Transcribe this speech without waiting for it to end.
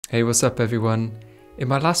Hey, what's up everyone? In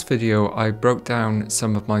my last video, I broke down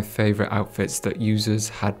some of my favourite outfits that users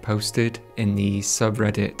had posted in the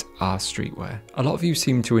subreddit r/streetwear. A lot of you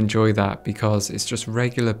seem to enjoy that because it's just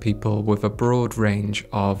regular people with a broad range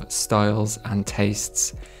of styles and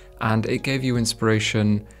tastes, and it gave you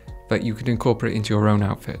inspiration that you could incorporate into your own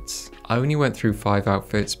outfits. I only went through 5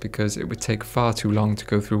 outfits because it would take far too long to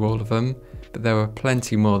go through all of them, but there were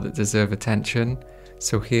plenty more that deserve attention.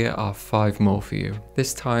 So here are 5 more for you.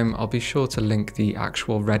 This time I'll be sure to link the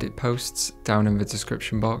actual Reddit posts down in the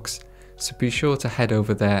description box, so be sure to head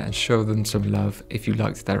over there and show them some love if you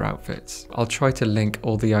liked their outfits. I'll try to link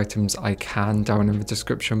all the items I can down in the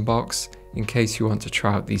description box in case you want to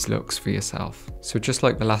try out these looks for yourself. So just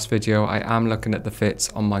like the last video, I am looking at the fits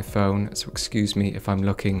on my phone, so excuse me if I'm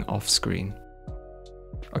looking off screen.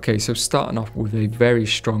 Okay, so starting off with a very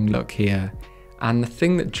strong look here. And the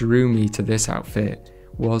thing that drew me to this outfit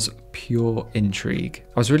was pure intrigue.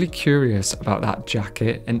 I was really curious about that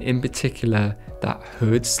jacket, and in particular that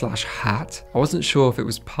hood/hat. I wasn't sure if it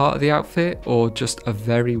was part of the outfit or just a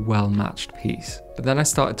very well matched piece. But then I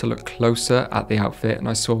started to look closer at the outfit and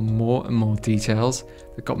I saw more and more details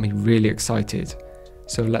that got me really excited.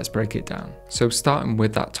 So let's break it down. So starting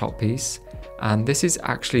with that top piece, and this is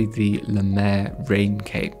actually the Le Maire rain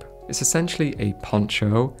cape. It's essentially a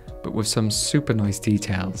poncho, but with some super nice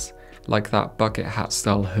details, like that bucket hat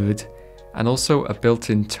style hood, and also a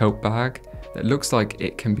built-in tote bag that looks like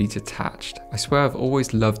it can be detached. I swear I've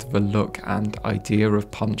always loved the look and idea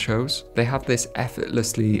of ponchos. They have this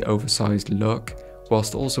effortlessly oversized look,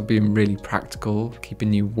 whilst also being really practical,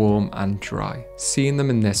 keeping you warm and dry. Seeing them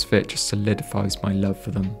in this fit just solidifies my love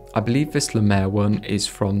for them. I believe this Le Maire one is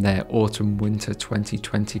from their Autumn/Winter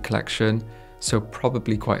 2020 collection, so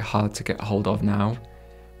probably quite hard to get hold of now.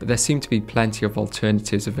 But there seem to be plenty of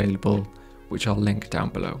alternatives available, which I'll link down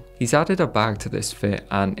below. He's added a bag to this fit,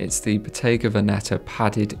 and it's the Bottega Veneta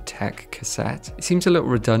padded tech cassette. It seems a little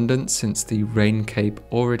redundant since the rain cape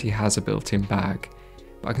already has a built-in bag,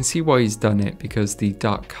 but I can see why he's done it because the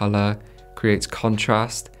dark colour creates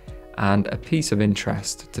contrast and a piece of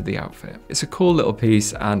interest to the outfit. It's a cool little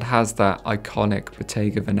piece and has that iconic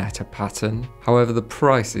Bottega Veneta pattern. However, the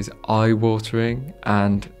price is eye-watering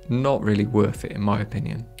and not really worth it in my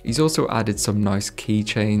opinion. He's also added some nice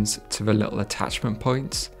keychains to the little attachment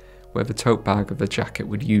points where the tote bag of the jacket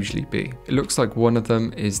would usually be. It looks like one of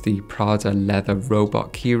them is the Prada leather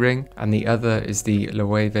robot keyring and the other is the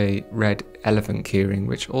Loewe red elephant keyring,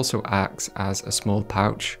 which also acts as a small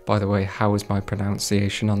pouch. By the way, how was my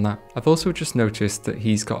pronunciation on that? I've also just noticed that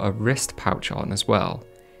he's got a wrist pouch on as well.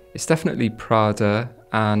 It's definitely Prada,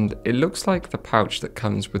 and it looks like the pouch that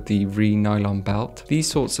comes with the nylon belt. These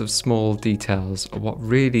sorts of small details are what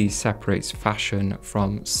really separates fashion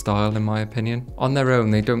from style in my opinion. On their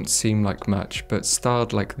own they don't seem like much, but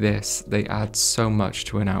styled like this they add so much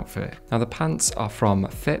to an outfit. Now the pants are from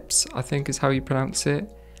Phipps, I think is how you pronounce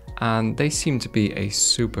it, and they seem to be a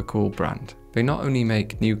super cool brand. They not only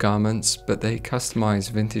make new garments, but they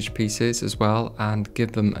customize vintage pieces as well and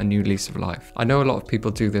give them a new lease of life. I know a lot of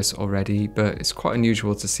people do this already, but it's quite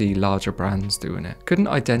unusual to see larger brands doing it. Couldn't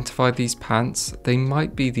identify these pants. They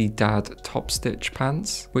might be the dad top stitch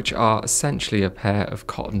pants, which are essentially a pair of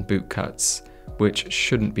cotton boot cuts, which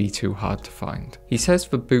shouldn't be too hard to find. He says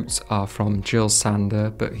the boots are from Jill Sander,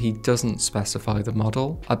 but he doesn't specify the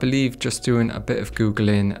model. I believe just doing a bit of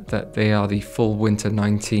Googling that they are the full winter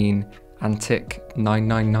 19 Antic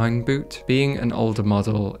 999 boot. Being an older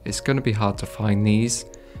model, it's going to be hard to find these,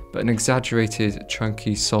 but an exaggerated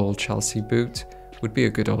chunky sole Chelsea boot would be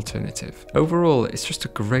a good alternative. Overall, it's just a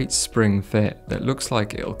great spring fit that looks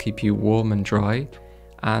like it'll keep you warm and dry,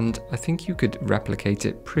 and I think you could replicate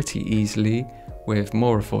it pretty easily with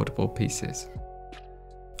more affordable pieces.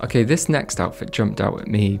 Okay, this next outfit jumped out at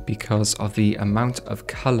me because of the amount of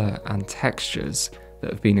colour and textures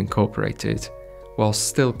that have been incorporated, while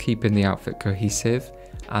still keeping the outfit cohesive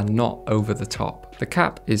and not over the top. The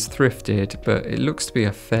cap is thrifted, but it looks to be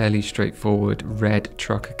a fairly straightforward red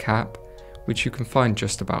trucker cap, which you can find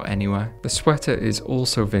just about anywhere. The sweater is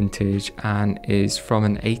also vintage and is from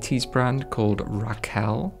an 80s brand called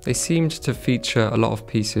Raquel. They seemed to feature a lot of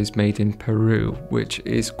pieces made in Peru, which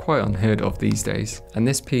is quite unheard of these days. And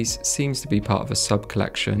this piece seems to be part of a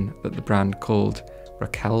sub-collection that the brand called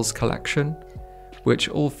Raquel's Collection, which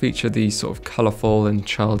all feature these sort of colourful and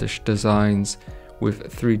childish designs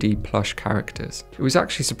with 3D plush characters. It was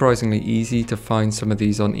actually surprisingly easy to find some of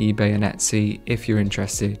these on eBay and Etsy if you're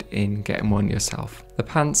interested in getting one yourself. The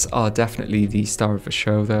pants are definitely the star of the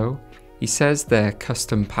show though. He says they're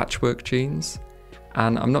custom patchwork jeans,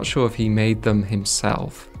 and I'm not sure if he made them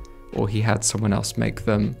himself or he had someone else make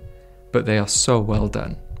them, but they are so well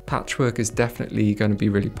done. Patchwork is definitely going to be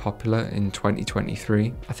really popular in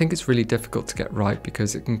 2023. I think it's really difficult to get right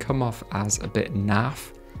because it can come off as a bit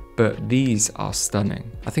naff, but these are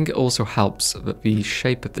stunning. I think it also helps that the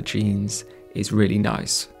shape of the jeans is really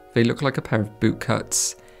nice. They look like a pair of boot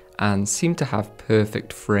cuts and seem to have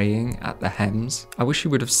perfect fraying at the hems. I wish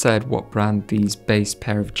you would have said what brand these base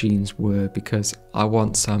pair of jeans were because I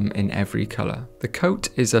want some in every colour. The coat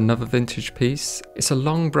is another vintage piece. It's a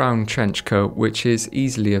long brown trench coat which is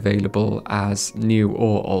easily available as new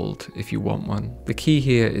or old if you want one. The key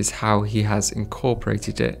here is how he has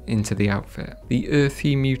incorporated it into the outfit. The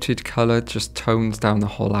earthy muted colour just tones down the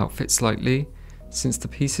whole outfit slightly, since the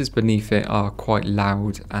pieces beneath it are quite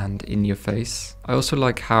loud and in your face. I also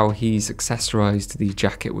like how he's accessorized the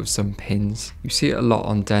jacket with some pins. You see it a lot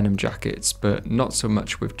on denim jackets, but not so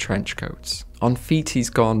much with trench coats. On feet he's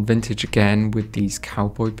gone vintage again with these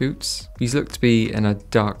cowboy boots. These look to be in a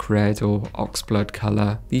dark red or oxblood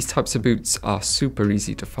colour. These types of boots are super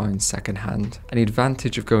easy to find secondhand. And the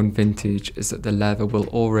advantage of going vintage is that the leather will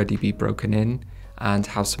already be broken in and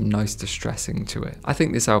have some nice distressing to it. I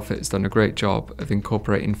think this outfit has done a great job of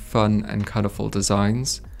incorporating fun and colourful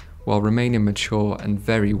designs while remaining mature and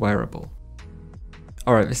very wearable.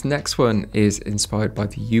 Alright, this next one is inspired by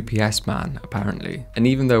the UPS man apparently, and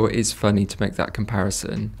even though it is funny to make that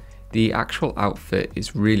comparison, the actual outfit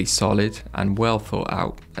is really solid and well thought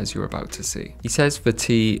out, as you're about to see. He says the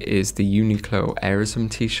tee is the Uniqlo Airism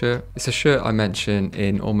t-shirt. It's a shirt I mention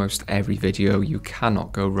in almost every video, you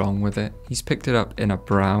cannot go wrong with it. He's picked it up in a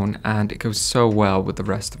brown and it goes so well with the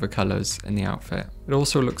rest of the colours in the outfit. It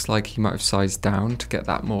also looks like he might have sized down to get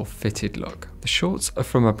that more fitted look. The shorts are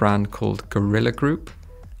from a brand called Gorilla Group.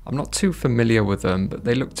 I'm not too familiar with them, but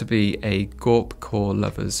they look to be a Gorp core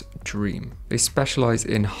lover's dream. They specialise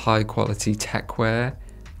in high quality tech wear.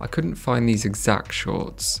 I couldn't find these exact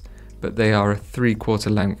shorts, but they are a 3/4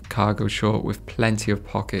 length cargo short with plenty of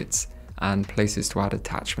pockets and places to add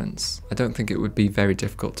attachments. I don't think it would be very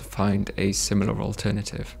difficult to find a similar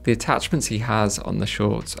alternative. The attachments he has on the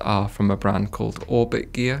shorts are from a brand called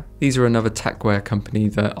Orbit Gear. These are another techwear company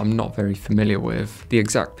that I'm not very familiar with. The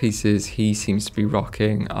exact pieces he seems to be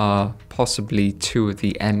rocking are possibly 2 of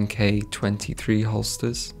the MK23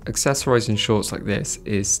 holsters. Accessorizing shorts like this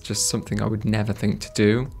is just something I would never think to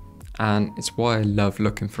do, and it's why I love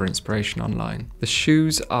looking for inspiration online. The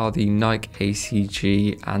shoes are the Nike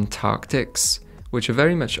ACG Antarctics, which are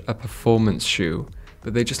very much a performance shoe,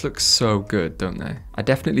 but they just look so good, don't they? I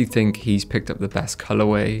definitely think he's picked up the best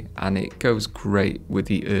colorway, and it goes great with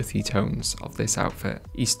the earthy tones of this outfit.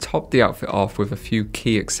 He's topped the outfit off with a few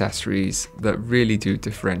key accessories that really do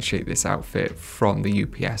differentiate this outfit from the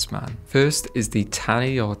UPS man. First is the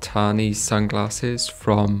Tani or Tani sunglasses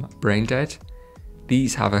from Braindead.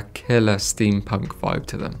 These have a killer steampunk vibe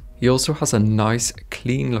to them. He also has a nice,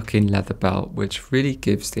 clean looking leather belt which really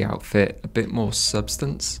gives the outfit a bit more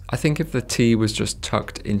substance. I think if the tee was just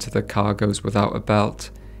tucked into the cargos without a belt,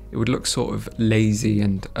 it would look sort of lazy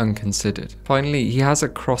and unconsidered. Finally, he has a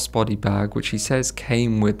crossbody bag which he says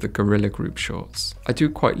came with the Gorilla Group shorts. I do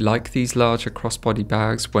quite like these larger crossbody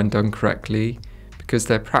bags when done correctly because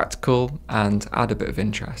they're practical and add a bit of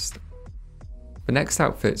interest. The next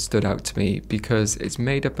outfit stood out to me because it's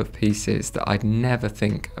made up of pieces that I'd never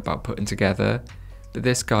think about putting together, but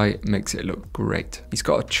this guy makes it look great. He's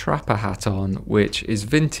got a trapper hat on, which is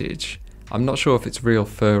vintage. I'm not sure if it's real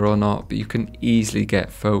fur or not, but you can easily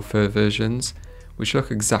get faux fur versions, which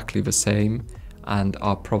look exactly the same and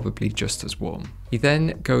are probably just as warm. He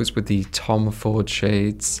then goes with the Tom Ford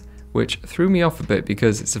shades, which threw me off a bit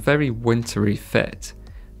because it's a very wintry fit,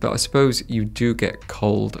 but I suppose you do get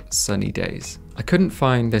cold, sunny days. I couldn't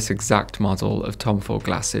find this exact model of Tom Ford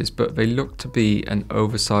glasses, but they look to be an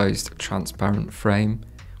oversized transparent frame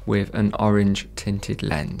with an orange tinted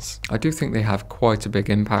lens. I do think they have quite a big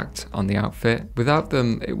impact on the outfit. Without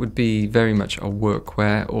them, it would be very much a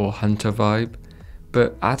workwear or hunter vibe,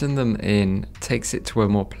 but adding them in takes it to a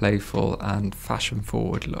more playful and fashion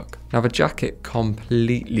forward look. Now the jacket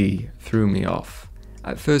completely threw me off.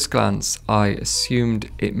 At first glance, I assumed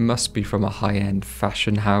it must be from a high-end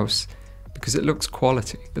fashion house because it looks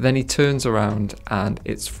quality. But then he turns around and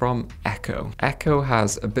it's from Echo. Echo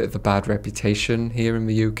has a bit of a bad reputation here in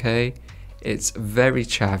the UK. It's very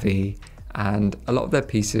chavvy and a lot of their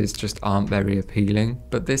pieces just aren't very appealing,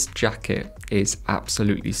 but this jacket is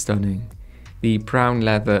absolutely stunning. The brown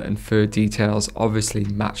leather and fur details obviously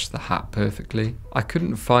match the hat perfectly. I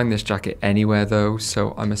couldn't find this jacket anywhere though,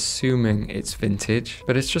 so I'm assuming it's vintage,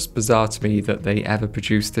 but it's just bizarre to me that they ever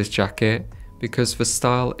produced this jacket because the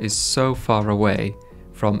style is so far away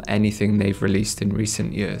from anything they've released in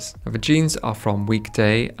recent years. Now, the jeans are from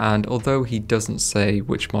Weekday, and although he doesn't say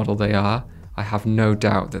which model they are, I have no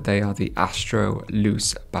doubt that they are the Astro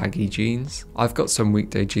loose baggy jeans. I've got some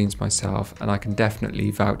Weekday jeans myself and I can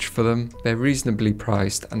definitely vouch for them. They're reasonably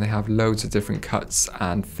priced and they have loads of different cuts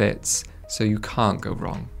and fits, so you can't go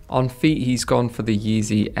wrong. On feet, he's gone for the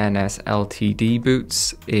Yeezy NS LTD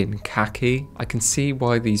boots in khaki. I can see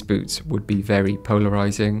why these boots would be very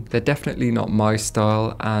polarizing. They're definitely not my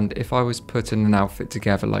style, and if I was putting an outfit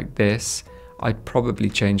together like this, I'd probably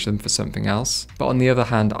change them for something else. But on the other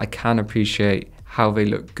hand, I can appreciate how they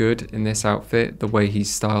look good in this outfit, the way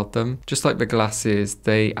he's styled them. Just like the glasses,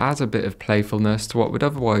 they add a bit of playfulness to what would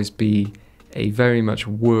otherwise be a very much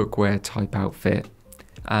workwear type outfit,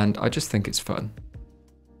 and I just think it's fun.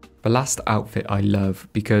 The last outfit I love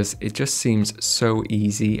because it just seems so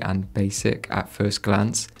easy and basic at first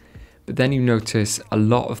glance, but then you notice a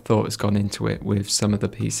lot of thought has gone into it with some of the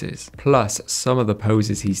pieces. Plus, some of the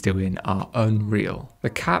poses he's doing are unreal.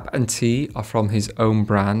 The cap and tee are from his own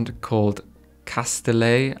brand called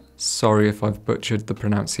Castellet. Sorry if I've butchered the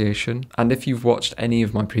pronunciation. And if you've watched any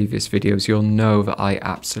of my previous videos, you'll know that I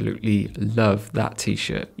absolutely love that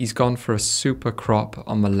t-shirt. He's gone for a super crop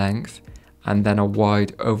on the length and then a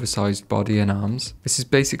wide oversized body and arms. This is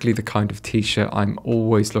basically the kind of t-shirt I'm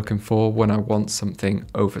always looking for when I want something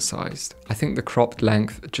oversized. I think the cropped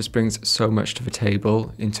length just brings so much to the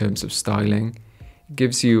table in terms of styling. It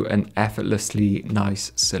gives you an effortlessly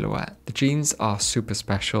nice silhouette. The jeans are super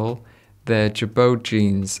special. They're Jabot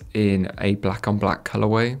jeans in a black on black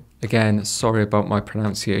colorway. Again, sorry about my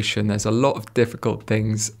pronunciation, there's a lot of difficult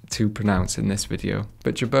things to pronounce in this video.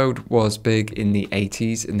 But Jabot was big in the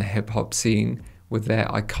 80s in the hip hop scene with their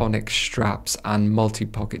iconic straps and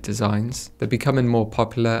multi-pocket designs. They're becoming more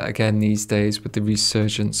popular again these days with the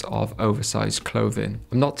resurgence of oversized clothing.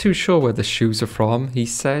 I'm not too sure where the shoes are from. He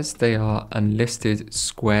says they are unlisted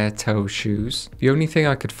square toe shoes. The only thing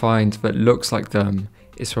I could find that looks like them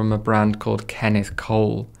is from a brand called Kenneth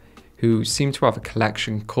Cole, who seem to have a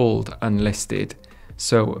collection called Unlisted,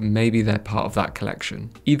 so maybe they're part of that collection.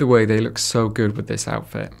 Either way, they look so good with this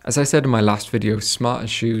outfit. As I said in my last video, smarter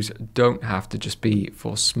shoes don't have to just be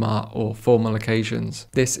for smart or formal occasions.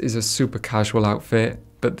 This is a super casual outfit,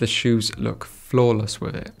 but the shoes look flawless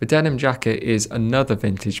with it. The denim jacket is another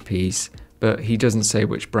vintage piece, but he doesn't say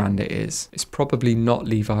which brand it is. It's probably not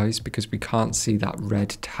Levi's because we can't see that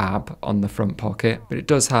red tab on the front pocket, but it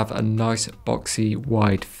does have a nice boxy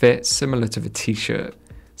wide fit similar to the t-shirt.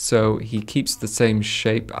 So he keeps the same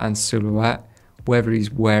shape and silhouette whether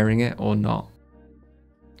he's wearing it or not.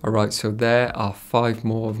 Alright, so there are 5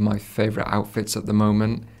 more of my favourite outfits at the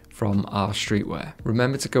moment from our streetwear.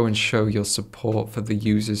 Remember to go and show your support for the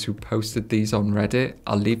users who posted these on Reddit.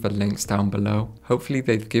 I'll leave the links down below. Hopefully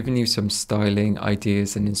they've given you some styling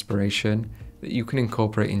ideas and inspiration that you can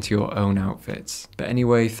incorporate into your own outfits. But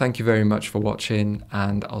anyway, thank you very much for watching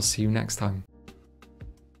and I'll see you next time.